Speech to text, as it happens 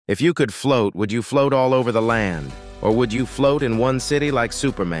If you could float, would you float all over the land? Or would you float in one city like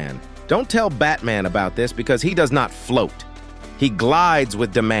Superman? Don't tell Batman about this because he does not float. He glides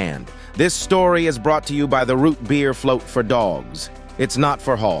with demand. This story is brought to you by the root beer float for dogs. It's not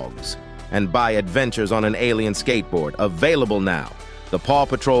for hogs. And by Adventures on an Alien Skateboard, available now. The Paw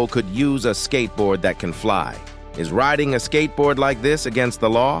Patrol could use a skateboard that can fly. Is riding a skateboard like this against the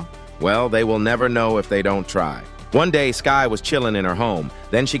law? Well, they will never know if they don't try. One day, Sky was chilling in her home.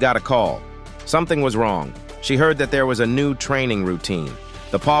 Then she got a call. Something was wrong. She heard that there was a new training routine.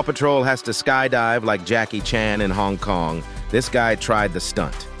 The Paw Patrol has to skydive like Jackie Chan in Hong Kong. This guy tried the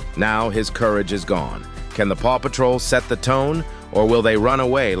stunt. Now his courage is gone. Can the Paw Patrol set the tone, or will they run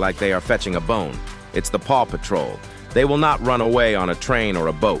away like they are fetching a bone? It's the Paw Patrol. They will not run away on a train or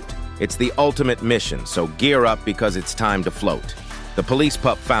a boat. It's the ultimate mission, so gear up because it's time to float. The police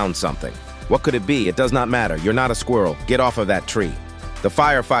pup found something. What could it be? It does not matter. You're not a squirrel. Get off of that tree. The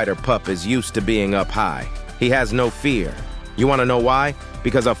firefighter pup is used to being up high. He has no fear. You want to know why?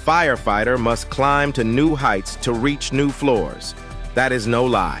 Because a firefighter must climb to new heights to reach new floors. That is no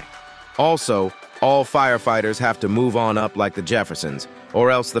lie. Also, all firefighters have to move on up like the Jeffersons,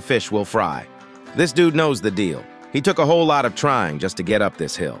 or else the fish will fry. This dude knows the deal. He took a whole lot of trying just to get up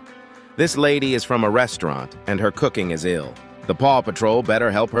this hill. This lady is from a restaurant, and her cooking is ill. The Paw Patrol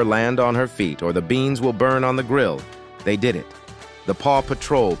better help her land on her feet, or the beans will burn on the grill. They did it. The Paw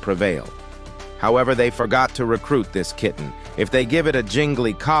Patrol prevailed. However, they forgot to recruit this kitten. If they give it a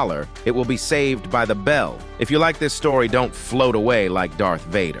jingly collar, it will be saved by the bell. If you like this story, don't float away like Darth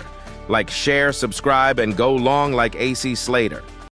Vader. Like, share, subscribe, and go long like AC Slater.